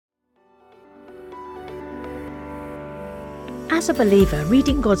As a believer,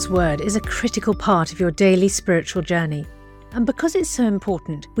 reading God's Word is a critical part of your daily spiritual journey. And because it's so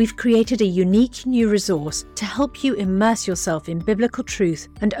important, we've created a unique new resource to help you immerse yourself in biblical truth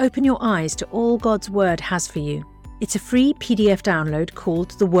and open your eyes to all God's Word has for you. It's a free PDF download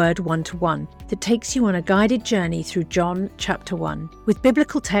called The Word 1-to-1 that takes you on a guided journey through John chapter 1. With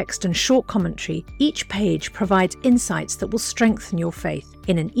biblical text and short commentary, each page provides insights that will strengthen your faith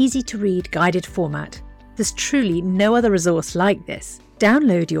in an easy-to-read guided format. There's truly no other resource like this.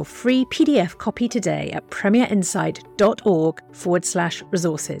 Download your free PDF copy today at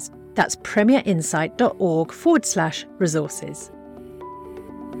premierinsight.org/resources. That's premierinsight.org/resources.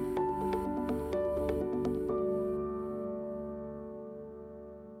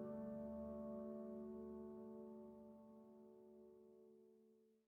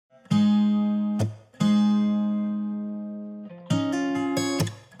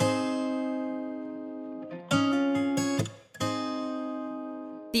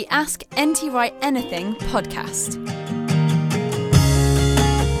 The Ask N.T. Wright Anything podcast.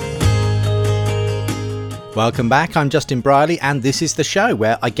 Welcome back, I'm Justin Brierley, and this is the show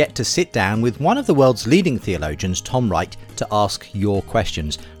where I get to sit down with one of the world's leading theologians, Tom Wright, to ask your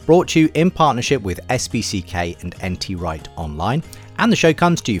questions. Brought to you in partnership with SBCK and NT Wright Online. And the show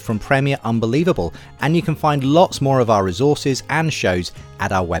comes to you from Premier Unbelievable, and you can find lots more of our resources and shows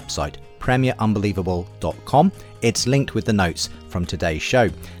at our website, premierunbelievable.com. It's linked with the notes from today's show.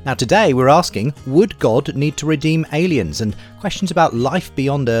 Now today we're asking, would God need to redeem aliens? And questions about life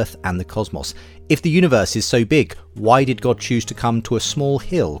beyond Earth and the cosmos. If the universe is so big, why did God choose to come to a small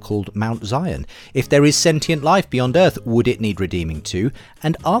hill called Mount Zion? If there is sentient life beyond Earth, would it need redeeming too?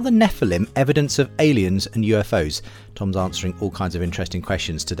 And are the Nephilim evidence of aliens and UFOs? Tom's answering all kinds of interesting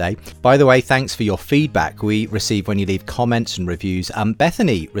questions today. By the way, thanks for your feedback we receive when you leave comments and reviews.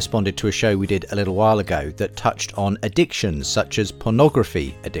 Bethany responded to a show we did a little while ago that touched on addictions such as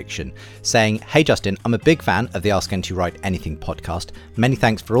pornography addiction, saying, "Hey Justin, I'm a big fan of the Ask NT Wright Anything podcast. Many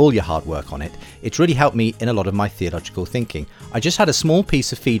thanks for all your hard work on it. It's really helped me in a lot of my theological thinking. I just had a small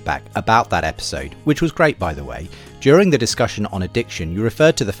piece of feedback about that episode, which was great by the way. During the discussion on addiction, you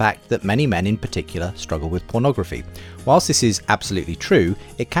referred to the fact that many men in particular struggle with pornography. Whilst this is absolutely true,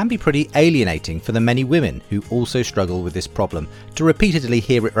 it can be pretty alienating for the many women who also struggle with this problem to repeatedly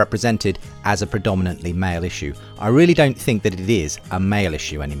hear it represented as a predominantly male issue. I really don't think that it is a male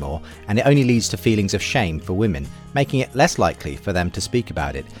issue anymore, and it only leads to feelings of shame for women, making it less likely for them to speak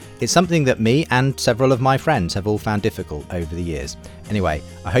about it. It's something that me and several of my friends have all found difficult over the years. Anyway,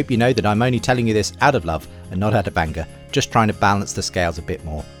 I hope you know that I'm only telling you this out of love and not out of anger, just trying to balance the scales a bit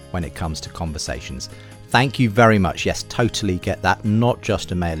more when it comes to conversations. Thank you very much. Yes, totally get that. Not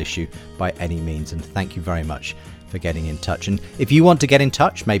just a male issue by any means. And thank you very much for getting in touch. And if you want to get in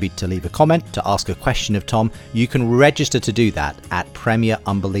touch, maybe to leave a comment, to ask a question of Tom, you can register to do that at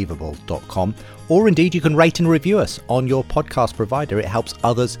premierunbelievable.com. Or indeed, you can rate and review us on your podcast provider. It helps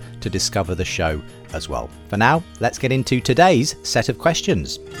others to discover the show as well. For now, let's get into today's set of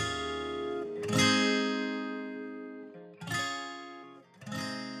questions.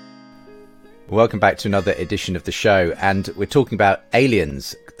 Welcome back to another edition of the show, and we're talking about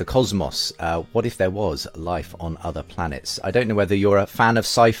aliens, the cosmos. What if there was life on other planets? I don't know whether you're a fan of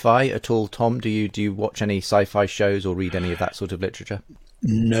sci-fi at all, Tom. Do you watch any sci-fi shows or read any of that sort of literature?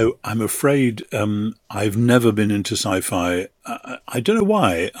 No, I'm afraid I've never been into sci-fi. I don't know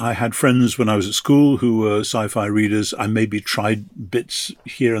why. I had friends when I was at school who were sci-fi readers. I maybe tried bits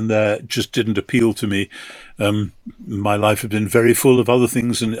here and there, just didn't appeal to me. My life had been very full of other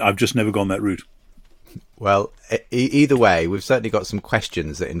things, and I've just never gone that route. Well, either way, we've certainly got some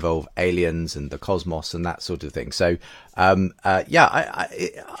questions that involve aliens and the cosmos and that sort of thing. So,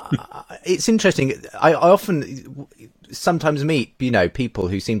 it's interesting. I often sometimes meet, people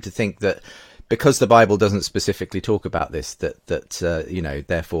who seem to think that because the Bible doesn't specifically talk about this, that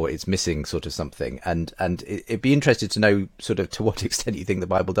therefore it's missing sort of something. And it'd be interested to know sort of to what extent you think the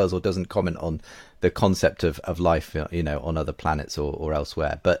Bible does or doesn't comment on the concept of life, on other planets or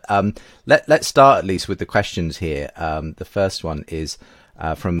elsewhere. But let's start at least with the questions here. The first one is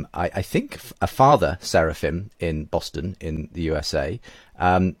from, I think, a father Seraphim in Boston in the USA,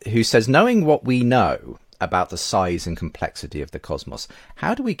 who says, knowing what we know about the size and complexity of the cosmos,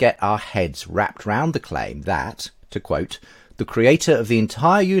 how do we get our heads wrapped round the claim that, to quote, the creator of the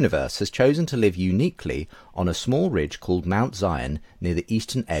entire universe has chosen to live uniquely on a small ridge called Mount Zion near the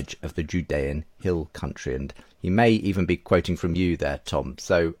eastern edge of the Judean hill country? And he may even be quoting from you there, Tom.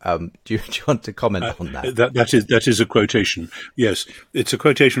 So do you want to comment on that? That is a quotation. Yes, it's a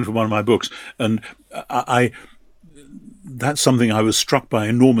quotation from one of my books. And that's something I was struck by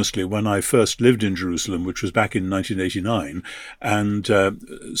enormously when I first lived in Jerusalem, which was back in 1989,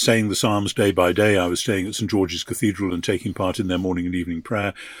 and saying the Psalms day by day. I was staying at St. George's Cathedral and taking part in their morning and evening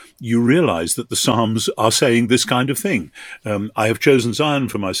prayer. You realize that the Psalms are saying this kind of thing. I have chosen Zion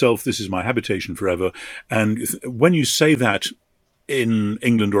for myself. This is my habitation forever. And when you say that in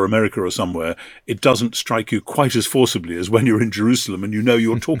England or America or somewhere, it doesn't strike you quite as forcibly as when you're in Jerusalem and you know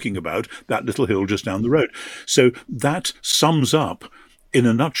you're talking about that little hill just down the road. So that sums up, in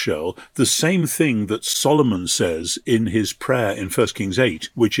a nutshell, the same thing that Solomon says in his prayer in 1 Kings 8,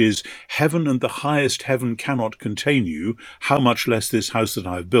 which is, heaven and the highest heaven cannot contain you, how much less this house that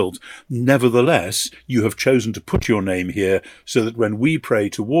I have built. Nevertheless, you have chosen to put your name here so that when we pray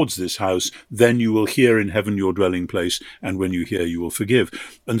towards this house, then you will hear in heaven your dwelling place, and when you hear, you will forgive.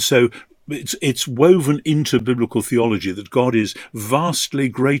 And so it's woven into biblical theology that God is vastly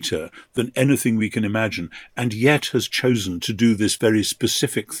greater than anything we can imagine, and yet has chosen to do this very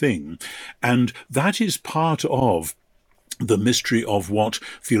specific thing. And that is part of the mystery of what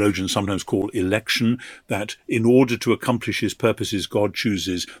theologians sometimes call election, that in order to accomplish his purposes, God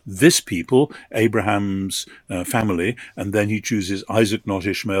chooses this people, Abraham's family, and then he chooses Isaac, not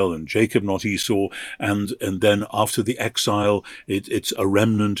Ishmael, and Jacob, not Esau, and then after the exile, it's a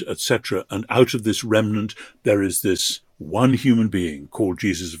remnant, etc. And out of this remnant, there is this one human being called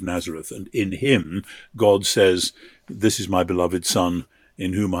Jesus of Nazareth, and in him, God says, this is my beloved Son,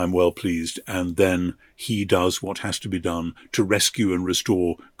 in whom I'm well pleased, and then he does what has to be done to rescue and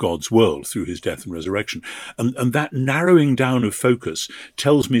restore God's world through his death and resurrection. And that narrowing down of focus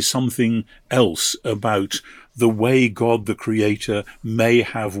tells me something else about the way God the Creator may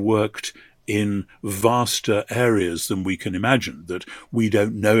have worked in vaster areas than we can imagine, that we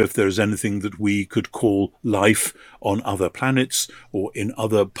don't know if there's anything that we could call life on other planets or in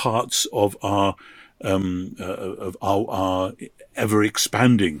other parts of our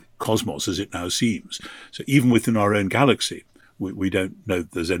ever-expanding cosmos as it now seems. So even within our own galaxy, we don't know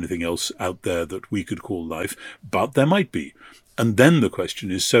that there's anything else out there that we could call life, but there might be. And then the question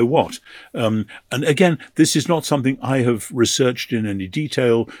is, so what? And again, this is not something I have researched in any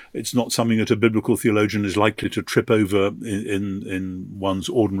detail. It's not something that a biblical theologian is likely to trip over in one's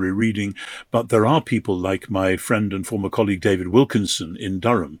ordinary reading. But there are people like my friend and former colleague David Wilkinson in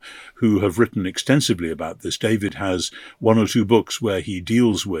Durham who have written extensively about this. David has one or two books where he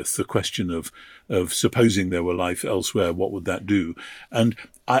deals with the question of supposing there were life elsewhere, what would that do? And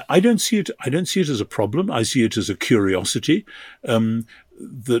I don't see it as a problem. I see it as a curiosity,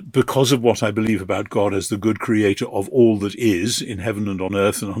 that because of what I believe about God as the good creator of all that is in heaven and on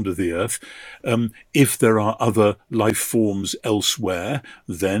earth and under the earth, if there are other life forms elsewhere,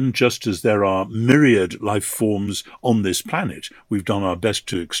 then just as there are myriad life forms on this planet, we've done our best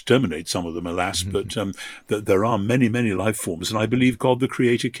to exterminate some of them, alas, but that there are many, many life forms, and I believe God the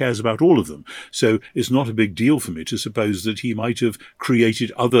Creator cares about all of them. So it's not a big deal for me to suppose that he might have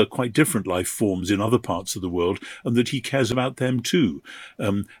created other quite different life forms in other parts of the world, and that he cares about them too.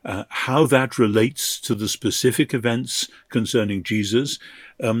 How that relates to the specific events concerning Jesus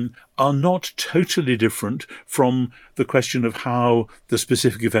are not totally different from the question of how the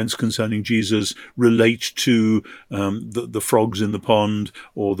specific events concerning Jesus relate to the frogs in the pond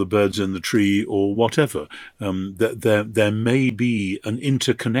or the birds in the tree or whatever. There may be an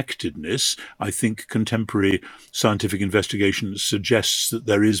interconnectedness. I think contemporary scientific investigation suggests that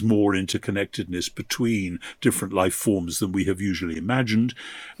there is more interconnectedness between different life forms than we have usually imagined,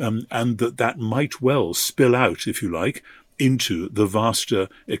 and that might well spill out, if you like, into the vaster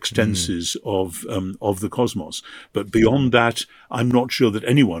extenses of the cosmos. But beyond that, I'm not sure that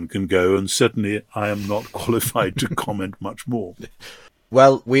anyone can go, and certainly I am not qualified to comment much more.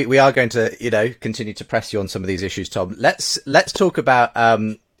 Well, we are going to, continue to press you on some of these issues, Tom. Let's talk about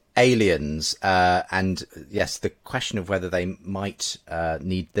aliens, and yes, the question of whether they might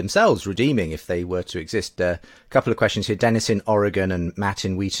need themselves redeeming if they were to exist. A couple of questions here. Dennis in Oregon and Matt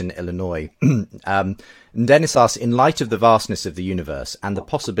in Wheaton, Illinois. Dennis asks, in light of the vastness of the universe and the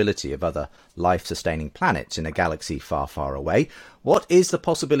possibility of other life-sustaining planets in a galaxy far, far away, what is the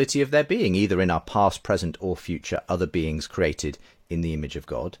possibility of there being, either in our past, present or future, other beings created in the image of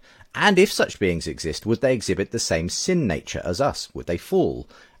God? And if such beings exist, would they exhibit the same sin nature as us? Would they fall?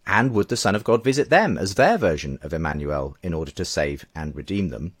 And would the Son of God visit them as their version of Emmanuel in order to save and redeem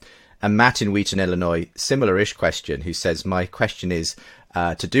them? And Matt in Wheaton, Illinois, similar-ish question, who says, my question is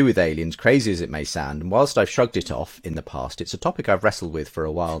to do with aliens, crazy as it may sound, and whilst I've shrugged it off in the past, it's a topic I've wrestled with for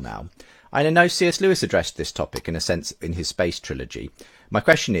a while now. I know C.S. Lewis addressed this topic, in a sense, in his Space trilogy. My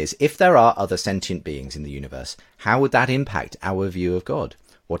question is, if there are other sentient beings in the universe, how would that impact our view of God?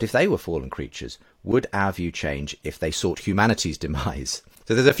 What if they were fallen creatures? Would our view change if they sought humanity's demise?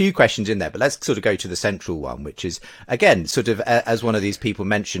 So there's a few questions in there, but let's sort of go to the central one, which is, again, sort of, as one of these people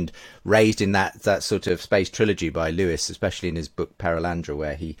mentioned, raised in that sort of space trilogy by Lewis, especially in his book Perelandra,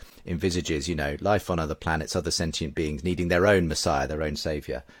 where he envisages, life on other planets, other sentient beings needing their own messiah, their own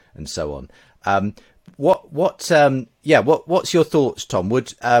saviour, and so on. What's your thoughts, Tom?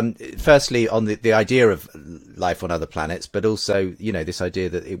 Would firstly on the idea of life on other planets, but also this idea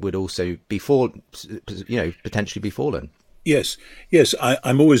that it would also be potentially be fallen. Yes.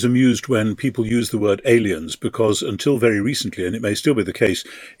 I'm always amused when people use the word aliens, because until very recently, and it may still be the case,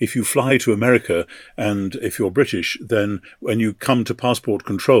 if you fly to America and if you're British, then when you come to passport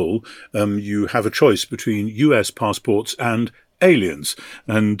control, you have a choice between US passports and aliens.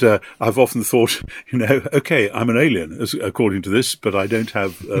 And I've often thought, okay, I'm an alien, according to this, but I don't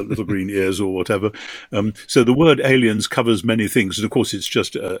have little green ears or whatever. So the word aliens covers many things. And of course, it's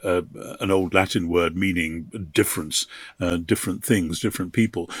just an old Latin word meaning difference, different things, different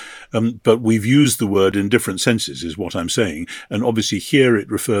people. But we've used the word in different senses, is what I'm saying. And obviously here it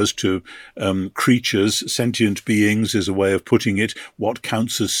refers to creatures, sentient beings is a way of putting it. What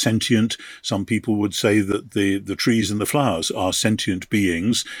counts as sentient? Some people would say that the trees and the flowers are sentient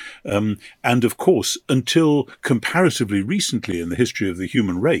beings. And of course, until comparatively recently in the history of the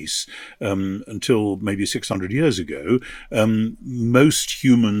human race, until maybe 600 years ago, most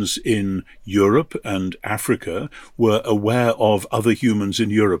humans in Europe and Africa were aware of other humans in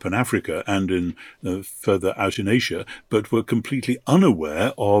Europe and Africa and in further out in Asia, but were completely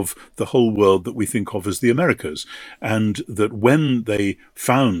unaware of the whole world that we think of as the Americas. And that when they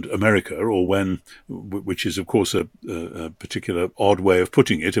found America, or which is of course a particular odd way of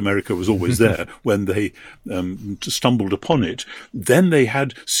putting it, America was always there, when they stumbled upon it, then they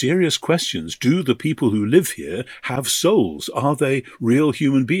had serious questions. Do the people who live here have souls? Are they real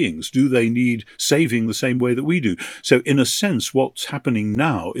human beings? Do they need saving the same way that we do? So in a sense, what's happening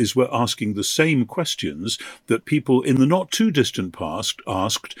now is we're asking the same questions that people in the not too distant past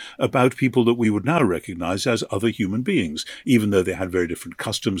asked about people that we would now recognize as other human beings, even though they had very different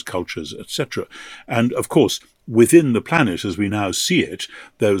customs, cultures, etc. And of course, within the planet, as we now see it,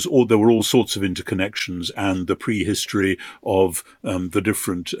 there were all sorts of interconnections, and the prehistory of the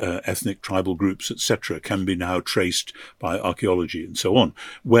different ethnic tribal groups, etc., can be now traced by archaeology and so on.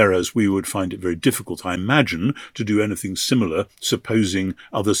 Whereas we would find it very difficult, I imagine, to do anything similar, supposing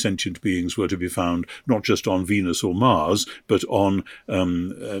other sentient beings were to be found not just on Venus or Mars, but on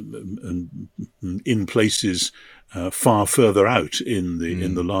in places far further out in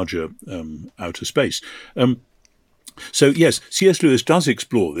the larger outer space. So yes, C.S. Lewis does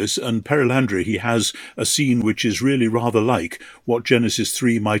explore this, and Perelandra, he has a scene which is really rather like what Genesis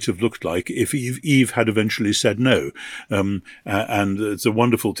 3 might have looked like if Eve had eventually said no. And it's a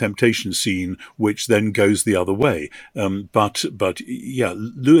wonderful temptation scene which then goes the other way. But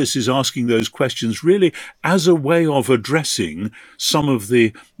Lewis is asking those questions really as a way of addressing some of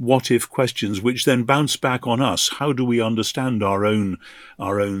the what-if questions which then bounce back on us. How do we understand our own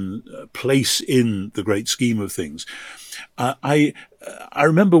place in the great scheme of things? I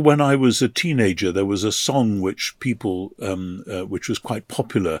remember when I was a teenager, there was a song which which was quite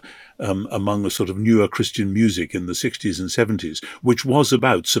popular among the sort of newer Christian music in the 60s and 70s, which was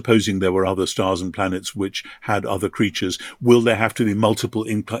about, supposing there were other stars and planets which had other creatures, will there have to be multiple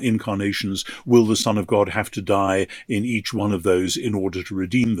incarnations? Will the Son of God have to die in each one of those in order to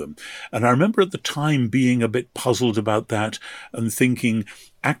redeem them? And I remember at the time being a bit puzzled about that and thinking,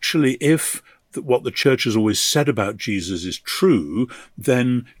 actually, if what the church has always said about Jesus is true,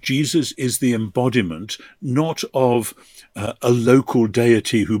 then Jesus is the embodiment not of a local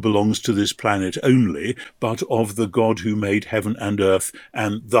deity who belongs to this planet only, but of the God who made heaven and earth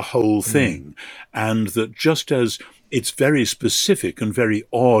and the whole thing. And that just as it's very specific and very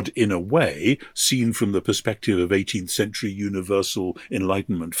odd in a way, seen from the perspective of 18th century universal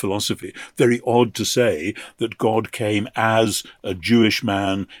Enlightenment philosophy. Very odd to say that God came as a Jewish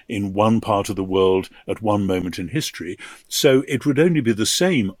man in one part of the world at one moment in history. So it would only be the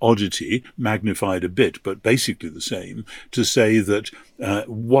same oddity, magnified a bit, but basically the same, to say that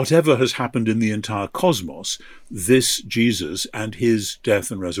whatever has happened in the entire cosmos, this Jesus and his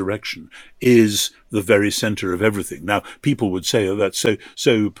death and resurrection is the very center of everything. Now, people would say, oh, that's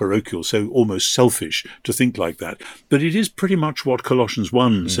so parochial, so almost selfish to think like that. But it is pretty much what Colossians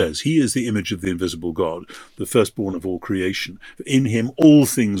 1 says. He is the image of the invisible God, the firstborn of all creation. In him all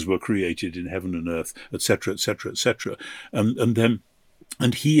things were created in heaven and earth, etc., etc., etc. And then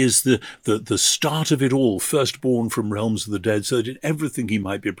And he is the start of it all, firstborn from realms of the dead, so that in everything he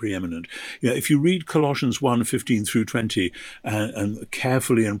might be preeminent. If you read Colossians 1:15 through 20 and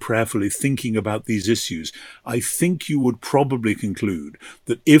carefully and prayerfully thinking about these issues, I think you would probably conclude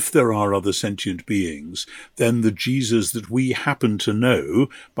that if there are other sentient beings, then the Jesus that we happen to know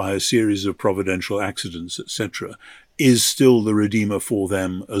by a series of providential accidents, etc., is still the Redeemer for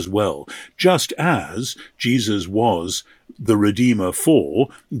them as well, just as Jesus was the Redeemer for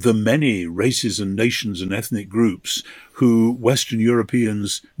the many races and nations and ethnic groups who Western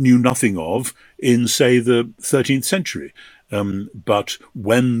Europeans knew nothing of in, say, the 13th century. But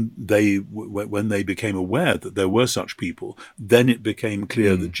when they became aware that there were such people, then it became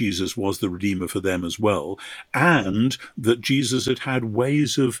clear that Jesus was the Redeemer for them as well, and that Jesus had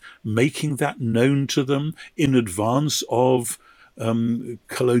ways of making that known to them in advance of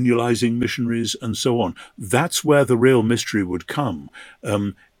colonializing missionaries and so on. That's where the real mystery would come.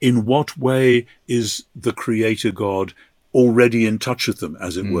 In what way is the Creator God already in touch with them,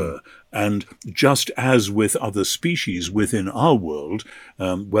 as it were? And just as with other species within our world,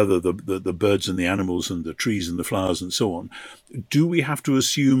 whether the birds and the animals and the trees and the flowers and so on, do we have to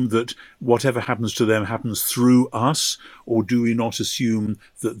assume that whatever happens to them happens through us, or do we not assume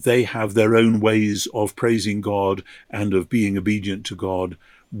that they have their own ways of praising God and of being obedient to God,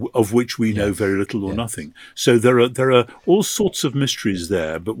 of which we know very little or nothing? So there are all sorts of mysteries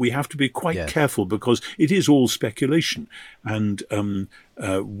there, but we have to be quite careful, because it is all speculation, and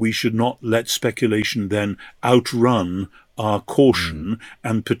we should not let speculation then outrun our caution,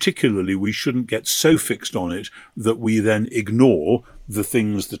 and particularly we shouldn't get so fixed on it that we then ignore the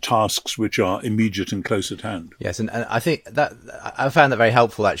things, the tasks which are immediate and close at hand. Yes, and I think that I found that very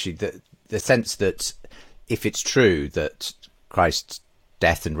helpful, actually, the sense that if it's true that Christ's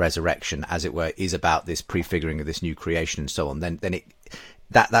death and resurrection, as it were, is about this prefiguring of this new creation and so on, then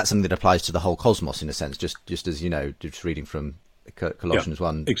that's something that applies to the whole cosmos in a sense, just as, just reading from Colossians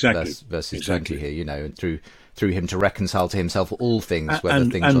 1 verses 20 here, and through him to reconcile to himself all things, whether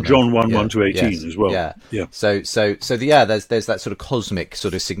things and John 1 to 18 as well. So there's that sort of cosmic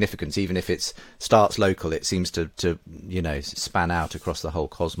sort of significance. Even if it starts local, it seems to span out across the whole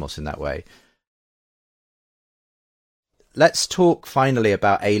cosmos in that way. Let's talk finally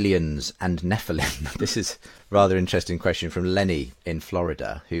about aliens and Nephilim. This is a rather interesting question from Lenny in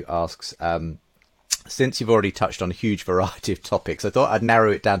Florida, who asks, since you've already touched on a huge variety of topics, I thought I'd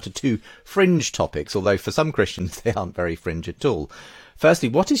narrow it down to 2 fringe topics, although for some Christians they aren't very fringe at all. Firstly,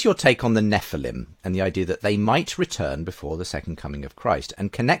 what is your take on the Nephilim and the idea that they might return before the second coming of Christ?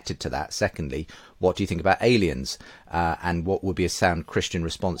 And connected to that, secondly, what do you think about aliens, and what would be a sound Christian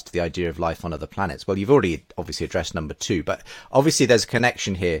response to the idea of life on other planets? Well, you've already obviously addressed number 2, but obviously there's a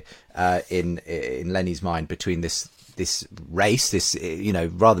connection here in Lenny's mind between this race, this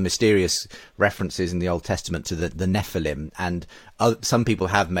rather mysterious references in the Old Testament to the Nephilim, and some people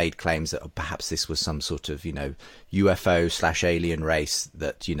have made claims that perhaps this was some sort of UFO/alien race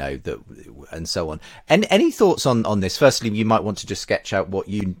that and so on. And any thoughts on this? Firstly, you might want to just sketch out what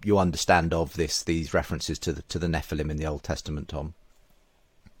you understand of these references to the Nephilim in the Old Testament, Tom.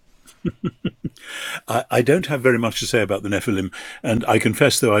 I don't have very much to say about the Nephilim, and I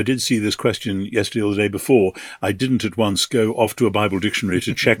confess, though I did see this question yesterday or the day before, I didn't at once go off to a Bible dictionary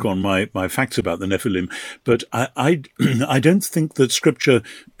to check on my facts about the Nephilim. But I don't think that Scripture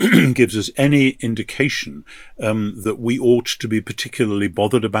gives us any indication that we ought to be particularly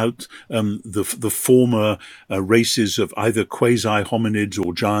bothered about the former races of either quasi-hominids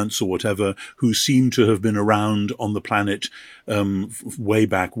or giants or whatever who seem to have been around on the planet way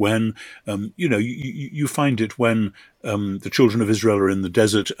back when. You find it when the children of Israel are in the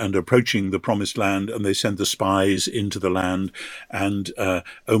desert and approaching the promised land, and they send the spies into the land, and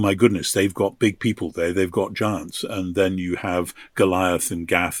oh my goodness, they've got big people there, they've got giants, and then you have Goliath and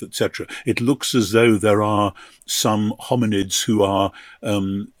Gath, etc. It looks as though there are some hominids who are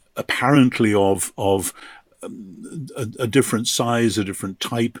apparently of a different size, a different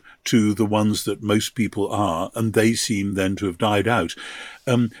type to the ones that most people are, and they seem then to have died out.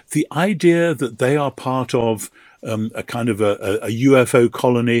 The idea that they are part of a kind of a UFO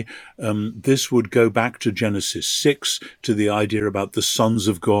colony, this would go back to Genesis 6, to the idea about the sons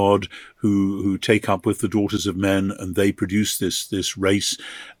of God who take up with the daughters of men, and they produce this race.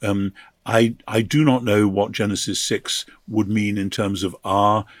 I do not know what Genesis 6 would mean in terms of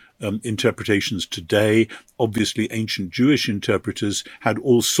our interpretations today. Obviously, ancient Jewish interpreters had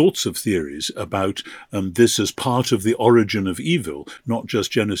all sorts of theories about this as part of the origin of evil, not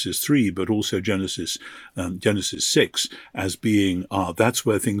just Genesis 3, but also Genesis 6 as being, that's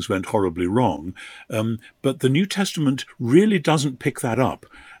where things went horribly wrong. But the New Testament really doesn't pick that up.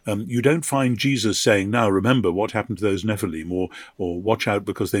 You don't find Jesus saying, now remember what happened to those Nephilim, or watch out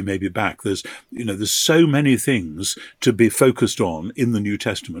because they may be back. There's so many things to be focused on in the New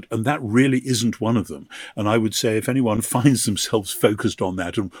Testament, and that really isn't one of them. And I would say if anyone finds themselves focused on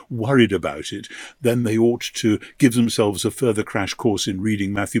that and worried about it, then they ought to give themselves a further crash course in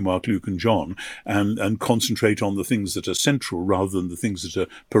reading Matthew, Mark, Luke, and John, and concentrate on the things that are central rather than the things that are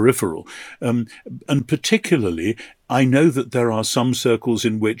peripheral. And particularly, I know that there are some circles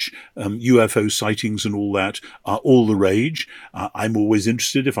in which UFO sightings and all that are all the rage. I'm always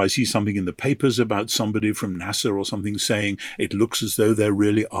interested if I see something in the papers about somebody from NASA or something saying it looks as though there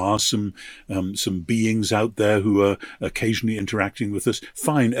really are some beings out there who are occasionally interacting with us.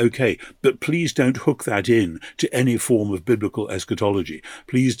 Fine, okay, but please don't hook that in to any form of biblical eschatology.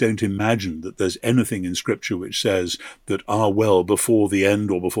 Please don't imagine that there's anything in Scripture which says that, before the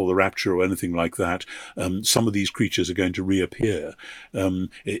end or before the rapture or anything like that, some of these creatures are going to reappear.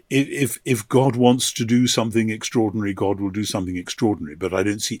 If God wants to do something extraordinary, God will do something extraordinary. But I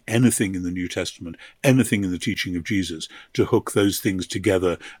don't see anything in the New Testament, anything in the teaching of Jesus, to hook those things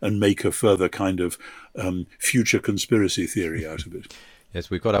together and make a further kind of future conspiracy theory out of it. Yes,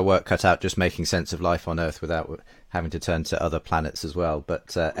 we've got our work cut out just making sense of life on Earth without having to turn to other planets as well.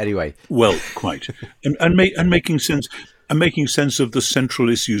 But anyway. Well, quite. And making sense. And making sense of the central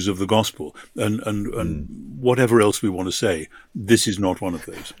issues of the gospel and whatever else we want to say. This is not one of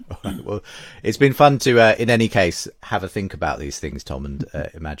those. Well, it's been fun to, in any case, have a think about these things, Tom, and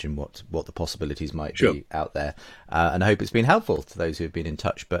imagine what the possibilities might be out there. And I hope it's been helpful to those who have been in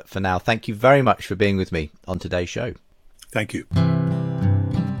touch. But for now, thank you very much for being with me on today's show. Thank you.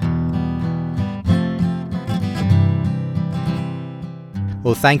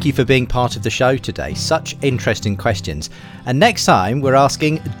 Well, thank you for being part of the show today. Such interesting questions. And next time we're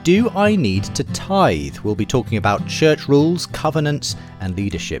asking, do I need to tithe? We'll be talking about church rules, covenants and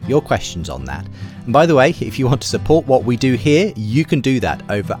leadership. Your questions on that. And by the way, if you want to support what we do here, you can do that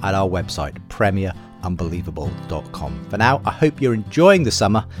over at our website, premierunbelievable.com. For now, I hope you're enjoying the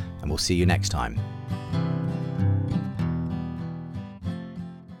summer and we'll see you next time.